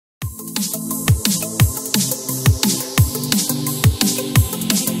Hi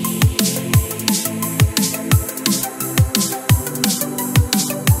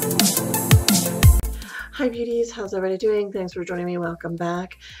beauties, how's everybody doing? Thanks for joining me. Welcome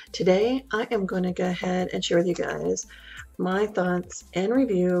back. Today I am going to go ahead and share with you guys my thoughts and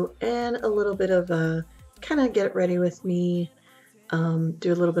review and a little bit of a kind of get ready with me, do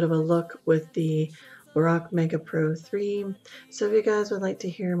a little bit of a look with the Lorac Mega Pro 3. So if you guys would like to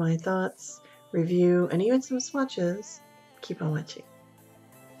hear my thoughts, review, and even some swatches, keep on watching.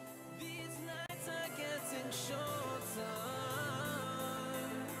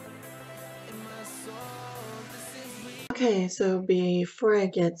 Okay, so before I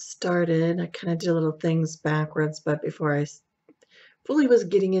get started, I kind of did little things backwards, but before I fully was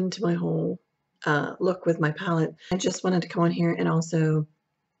getting into my whole look with my palette, I just wanted to come on here and also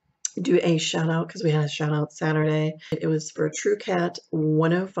do a shout out because we had a shout out Saturday. It was for True Cat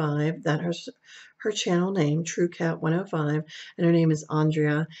 105. That is her channel name, True Cat 105, and her name is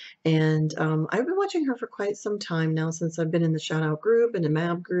Andrea. And I've been watching her for quite some time now, since I've been in the shout out group and the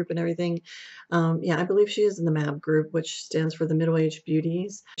MAB group and everything. Yeah, I believe she is in the MAB group, which stands for the Middle-Aged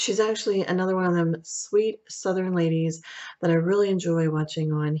Beauties. She's actually another one of them sweet Southern ladies that I really enjoy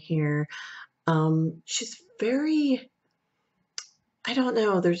watching on here. She's very, I don't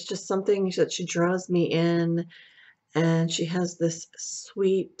know, there's just something that she draws me in, and she has this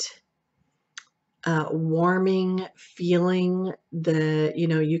sweet, warming feeling that, you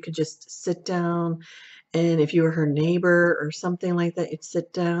know, you could just sit down, and if you were her neighbor or something like that, you'd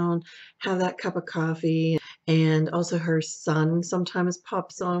sit down, have that cup of coffee. And also her son sometimes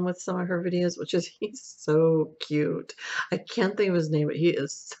pops on with some of her videos, which is, he's so cute. I can't think of his name, but he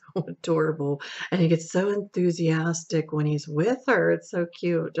is so adorable. And he gets so enthusiastic when he's with her. It's so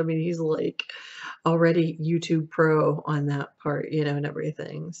cute. I mean, he's like already YouTube pro on that part, you know, and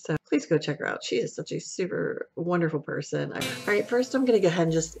everything. So please go check her out. She is such a super wonderful person. All right, first I'm going to go ahead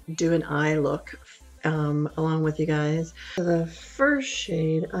and just do an eye look along with you guys. So the first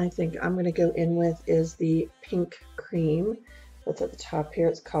shade I think I'm going to go in with is the Pink Cream. That's at the top here.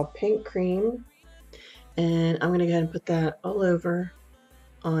 It's called Pink Cream. And I'm going to go ahead and put that all over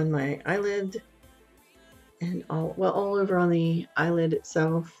on my eyelid and all over on the eyelid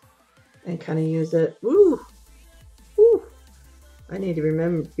itself, and kind of use it. Woo! Woo! I need to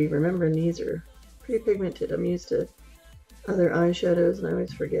be remembering these are pretty pigmented. I'm used to other eyeshadows and I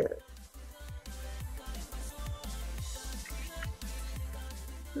always forget.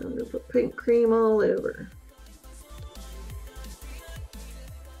 I'm going to put pink cream all over.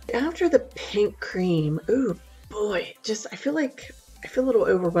 After the pink cream, ooh boy, just I feel a little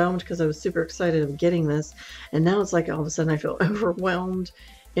overwhelmed because I was super excited of getting this, and now it's like all of a sudden I feel overwhelmed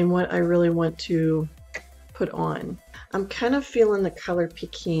in what I really want to put on. I'm kind of feeling the color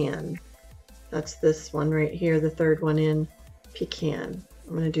Pecan. That's this one right here, the third one in, Pecan.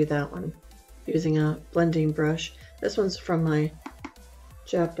 I'm going to do that one using a blending brush. This one's from my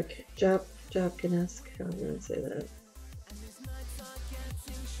Japanesque, how am I going to say that?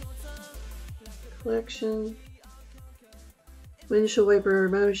 Collection. Windshield wiper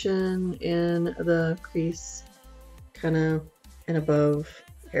motion in the crease, kind of and above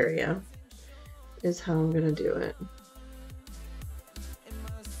area is how I'm going to do it.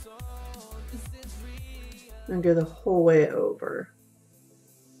 And go the whole way over.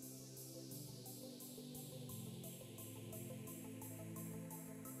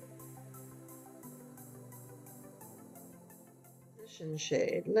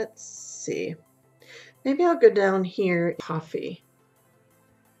 Shade, let's see, maybe I'll go down here, Toffee,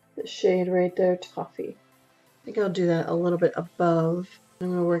 the shade right there, Toffee. I think I'll do that a little bit above. I'm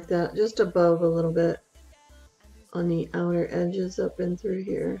going to work that just above a little bit on the outer edges up and through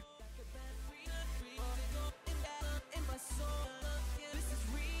here.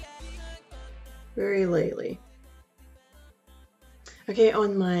 Very lightly. Okay,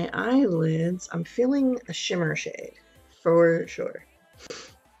 on my eyelids, I'm feeling a shimmer shade for sure.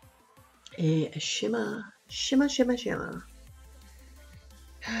 A shimmer.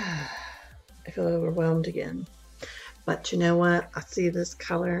 I feel overwhelmed again. But you know what? I see this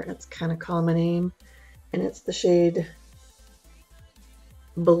color. It's kind of calling my name. And it's the shade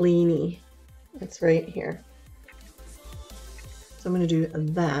Bellini. It's right here. So I'm going to do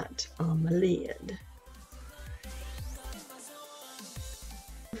that on my lid.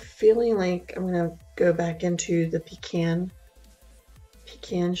 Feeling like I'm going to go back into the Pecan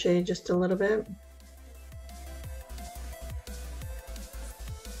shade just a little bit.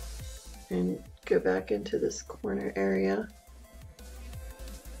 And go back into this corner area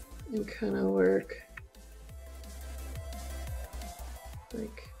and kind of work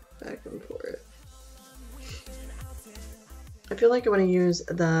like back and forth. I feel like I want to use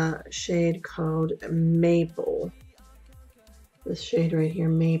the shade called Maple. This shade right here,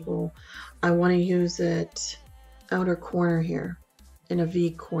 Maple. I want to use it outer corner here in a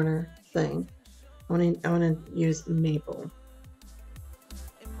V corner thing. I want to use Maple.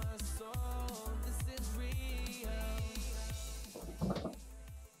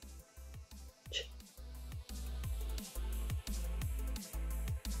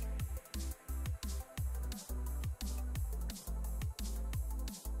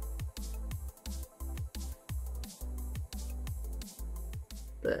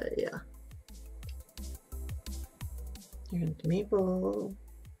 But yeah, you're gonna do Maple.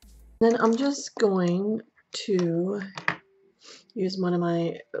 Then I'm just going to use one of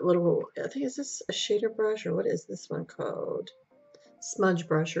my little, I think, is this a shader brush or what is this one called? Smudge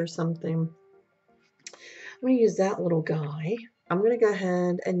brush or something. I'm going to use that little guy. I'm going to go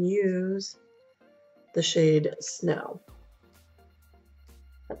ahead and use the shade Snow.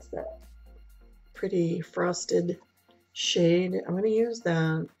 That's that pretty frosted shade. I'm going to use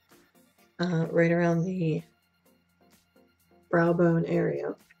that right around the brow bone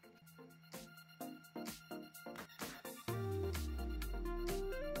area.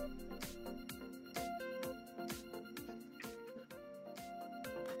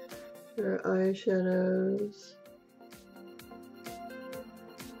 For eyeshadows.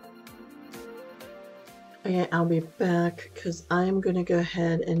 Okay, I'll be back because I'm going to go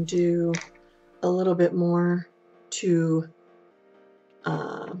ahead and do a little bit more to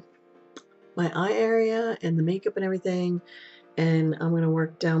my eye area and the makeup and everything, and I'm going to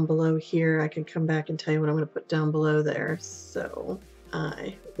work down below here. I can come back and tell you what I'm going to put down below there, so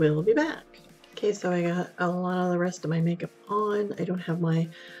I will be back. Okay, so I got a lot of the rest of my makeup on. I don't have my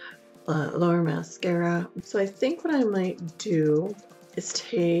lower mascara, so I think what I might do is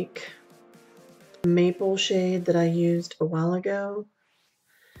take the Maple shade that I used a while ago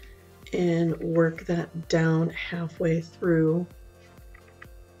and work that down halfway through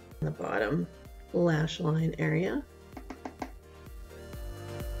the bottom lash line area.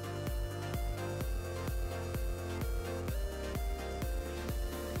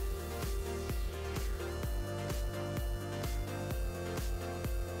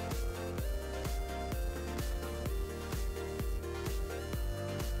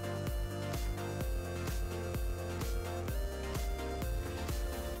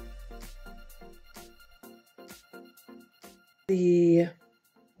 The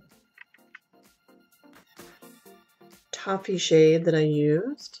toffee shade that I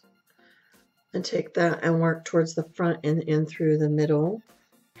used, and take that and work towards the front and in through the middle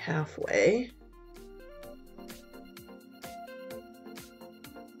halfway.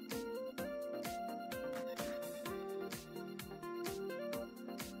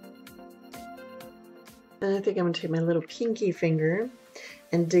 And I think I'm going to take my little pinky finger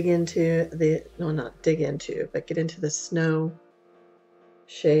and dig into the, no, not dig into, but get into the Snow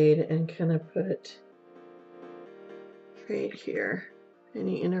shade and kind of put right here in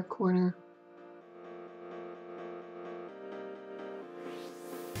the inner corner.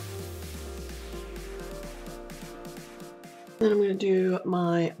 Then I'm going to do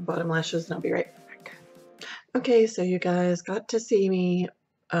my bottom lashes and I'll be right back. Okay, so you guys got to see me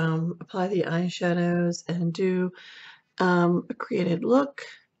apply the eyeshadows and do a created look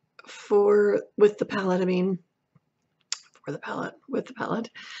with the palette, with the palette.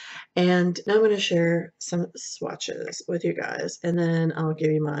 And now I'm going to share some swatches with you guys, and then I'll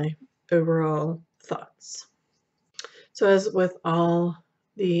give you my overall thoughts. So as with all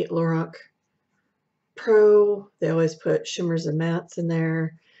the Lorac Pro, they always put shimmers and mattes in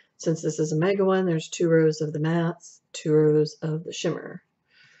there. Since this is a mega one, there's 2 rows of the mattes, 2 rows of the shimmer.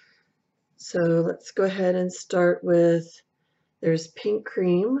 So let's go ahead and start with, there's Pink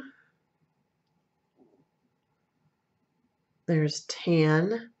Cream, there's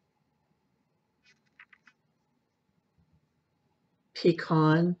Tan,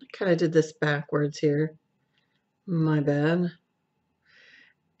 Pecan, I kind of did this backwards here, my bad,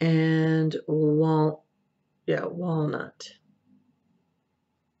 and Walnut.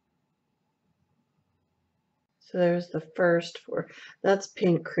 So there's the first 4. That's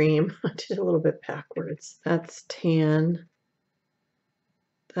Pink Cream. I did a little bit backwards. That's Tan.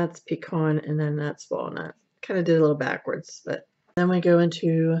 That's Pecan, and then that's Walnut. Kind of did a little backwards, but then we go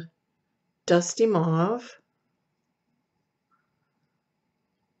into Dusty Mauve,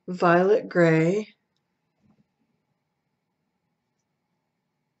 Violet Gray,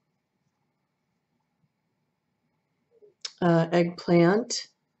 Eggplant,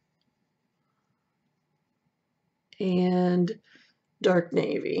 and dark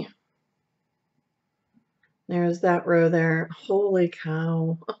navy. There's that row there. Holy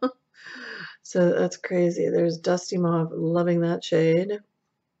cow. So that's crazy. There's Dusty Mauve, loving that shade.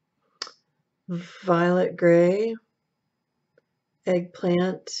 Violet gray,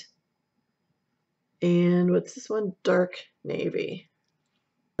 eggplant, and what's this one? Dark navy.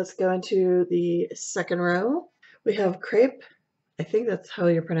 Let's go into the second row. We have crepe. I think that's how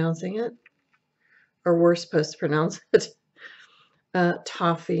you're pronouncing it, or we're supposed to pronounce it.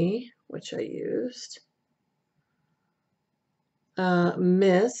 Toffee, which I used.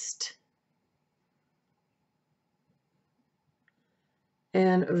 Mist.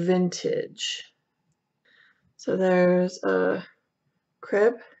 And vintage. So there's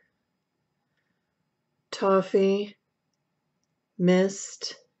crepe, toffee,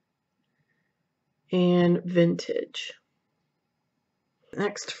 mist, and vintage.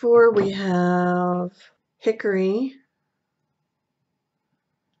 Next four we have hickory,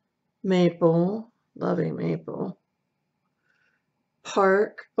 maple, loving maple,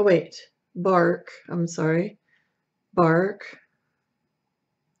 bark, I'm sorry, bark,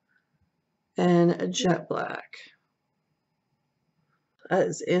 and jet black. That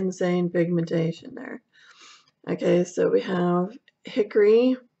is insane pigmentation there. Okay, so we have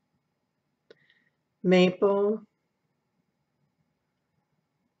hickory, maple,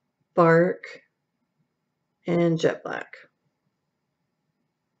 bark, and jet black.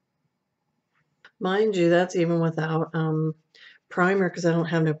 Mind you, that's even without primer, because I don't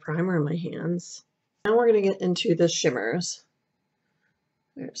have no primer in my hands. Now we're going to get into the shimmers.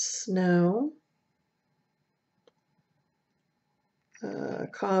 There's snow,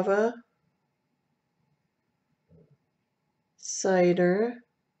 kava, cider,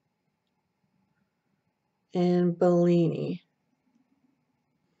 and Bellini.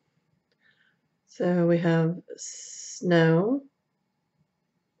 So we have snow,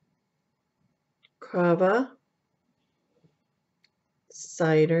 kava,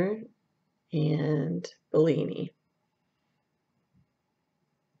 cider, and Bellini.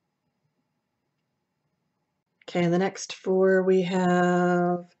 Okay, the next four we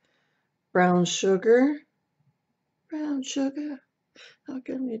have brown sugar. Brown sugar, how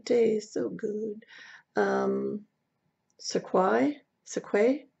can it taste so good? Sequoia?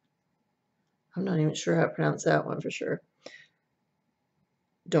 I'm not even sure how to pronounce that one for sure.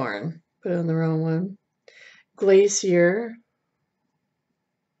 Darn, put on the wrong one. Glacier.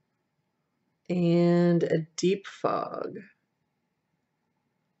 And a deep fog.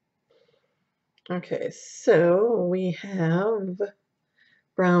 Okay, so we have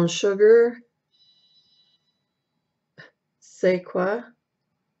brown sugar, sequoia,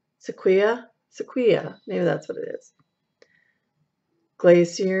 maybe that's what it is.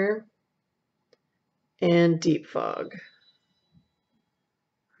 Glacier and deep fog.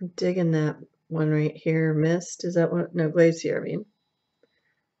 I'm digging that one right here. Mist, is that what? No, glacier, I mean.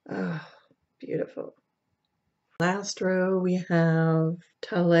 Oh, beautiful. Last row we have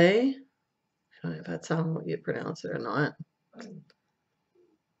Tale. I don't know if that's how you pronounce it or not.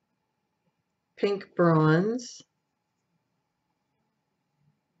 Pink bronze.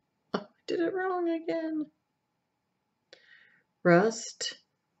 Oh, I did it wrong again. Rust.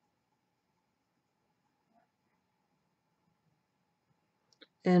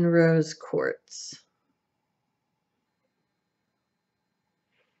 And rose quartz.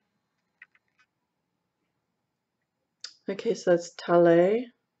 Okay, so that's Tale.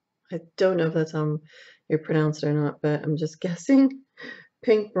 I don't know if that's how you pronounce it or not, but I'm just guessing.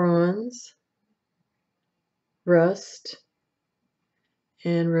 Pink bronze, rust,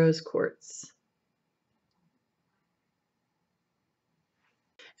 and rose quartz.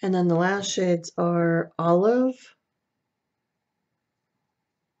 And then the last shades are olive,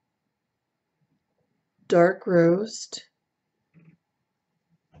 dark roast,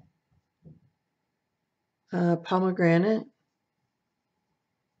 pomegranate,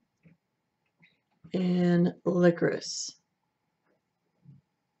 and licorice.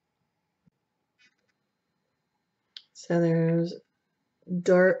 So there's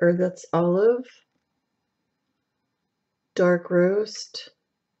that's olive, dark roast,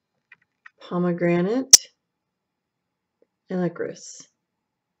 pomegranate, and licorice.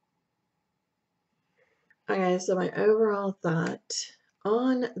 Okay, so my overall thought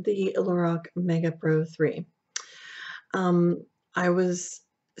on the Lorac Mega Pro 3. I was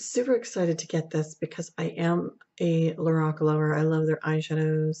super excited to get this because I am a Lorac lover. I love their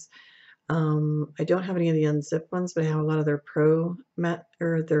eyeshadows. I don't have any of the unzipped ones, but I have a lot of their pro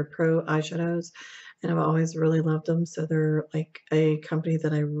eyeshadows, and I've always really loved them. So they're like a company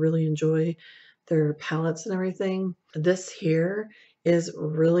that I really enjoy their palettes and everything. This here is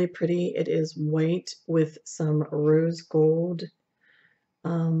really pretty. It is white with some rose gold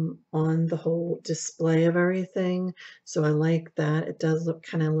on the whole display of everything. So I like that. It does look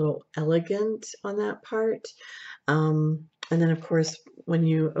kind of a little elegant on that part. And then of course, when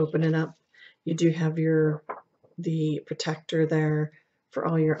you open it up, you do have the protector there for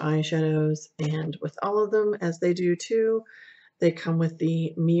all your eyeshadows, and with all of them, as they do too, they come with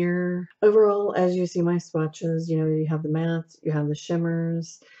the mirror. Overall, as you see my swatches, you have the mattes, you have the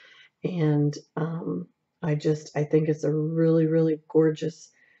shimmers, and I think it's a really, really gorgeous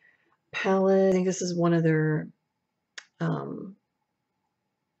palette. I think this is um,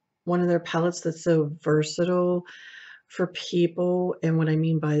 one of their palettes that's so versatile for people. And what I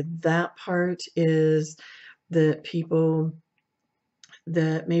mean by that part is the people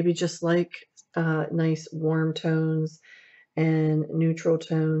that maybe just like nice warm tones and neutral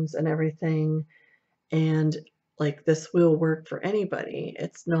tones and everything. And like this will work for anybody.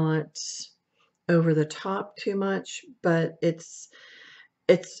 It's not over the top too much, but it's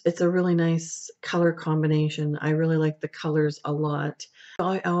a really nice color combination. I really like the colors a lot.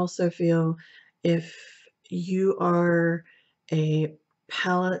 I also feel if you are a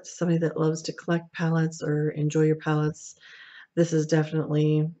somebody that loves to collect palettes or enjoy your palettes, this is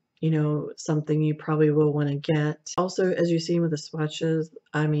definitely, something you probably will want to get. Also, as you see with the swatches,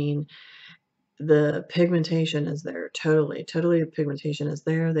 I mean, the pigmentation is there. Totally, totally the pigmentation is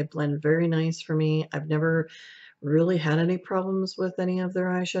there. They blend very nice for me. I've never really had any problems with any of their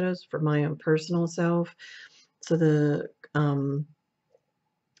eyeshadows for my own personal self. So the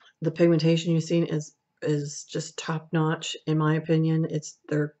pigmentation you've seen is just top notch in my opinion.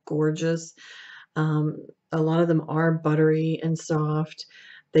 They're gorgeous. A lot of them are buttery and soft.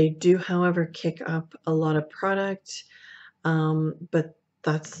 They do, however, kick up a lot of product, but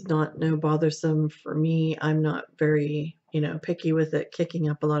that's not no bothersome for me. I'm not very, picky with it kicking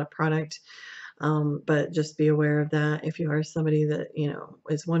up a lot of product. But just be aware of that if you are somebody that,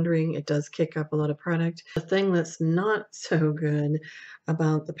 is wondering, it does kick up a lot of product. The thing that's not so good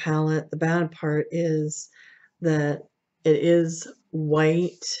about the palette, the bad part is that it is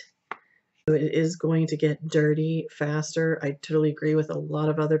white. So it is going to get dirty faster. I totally agree with a lot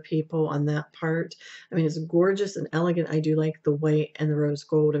of other people on that part. I mean, it's gorgeous and elegant. I do like the white and the rose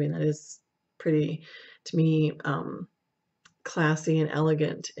gold. I mean, that is pretty, to me, classy and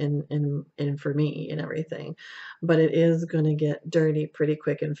elegant and for me and everything, but it is going to get dirty pretty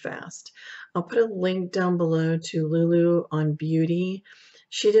quick and fast. I'll put a link down below to Lulu On Beauty.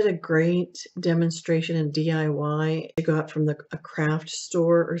 She did a great demonstration in DIY. You got from a craft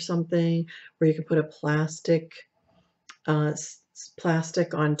store or something where you could put a plastic on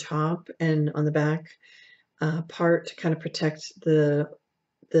top and on the back part to kind of protect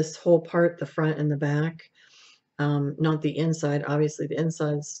this whole part, the front and the back. Not the inside. Obviously, the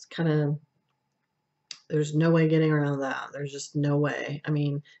inside's kind of, there's no way getting around that. There's just no way. I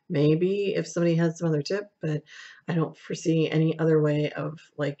mean, maybe if somebody has some other tip, but I don't foresee any other way of,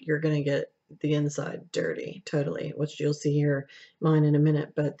 like, you're going to get the inside dirty totally, which you'll see here mine in a minute,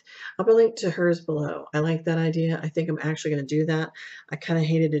 but I'll put a link to hers below. I like that idea. I think I'm actually going to do that. I kind of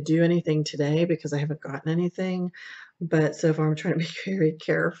hated to do anything today because I haven't gotten anything, but so far I'm trying to be very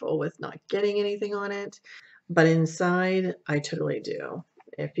careful with not getting anything on it. But inside, I totally do.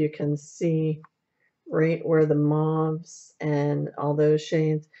 If you can see right where the mauves and all those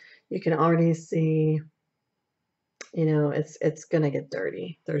shades, you can already see, it's gonna get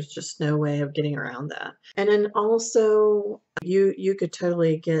dirty. There's just no way of getting around that. And then also, you could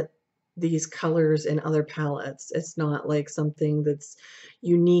totally get these colors in other palettes. It's not like something that's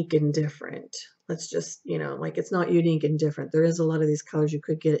unique and different. Let's just, like, it's not unique and different. There is a lot of these colors you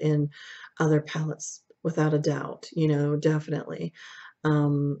could get in other palettes without a doubt, definitely.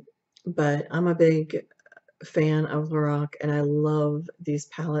 But I'm a big fan of Lorac and I love these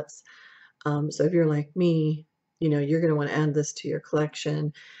palettes. So if you're like me, you're going to want to add this to your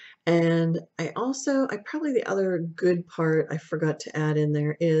collection. And I probably the other good part I forgot to add in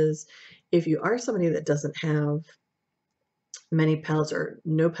there is if you are somebody that doesn't have many palettes or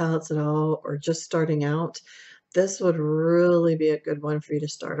no palettes at all, or just starting out, this would really be a good one for you to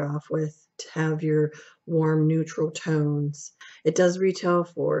start off with, to have your warm neutral tones. It does retail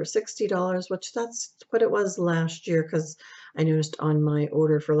for $60, which that's what it was last year, because I noticed on my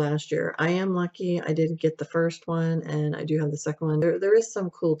order for last year. I am lucky I did get the first one and I do have the second one. There is some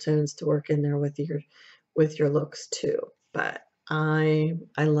cool tones to work in there with your looks too, but I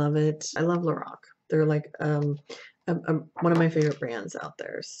love it. I love Lorac. They're like one of my favorite brands out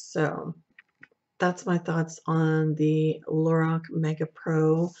there. So that's my thoughts on the Lorac Mega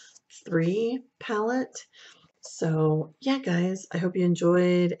Pro 3 palette. So yeah, guys, I hope you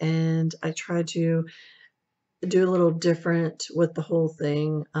enjoyed, and I tried to do a little different with the whole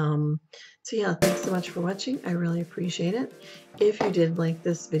thing. So yeah, thanks so much for watching. I really appreciate it. If you did like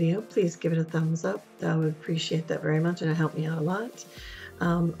this video, please give it a thumbs up. I would appreciate that very much, and it helped me out a lot.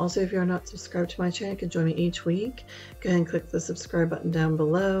 Also, if you're not subscribed to my channel, you can join me each week. Go ahead and click the subscribe button down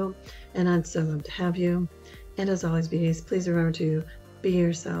below, and I'd so love to have you. And as always, beauties, please remember to be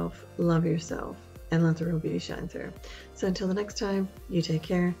yourself, love yourself, and let the real beauty shine through. So until the next time, you take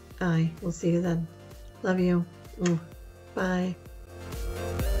care. I will see you then. Love you. Bye.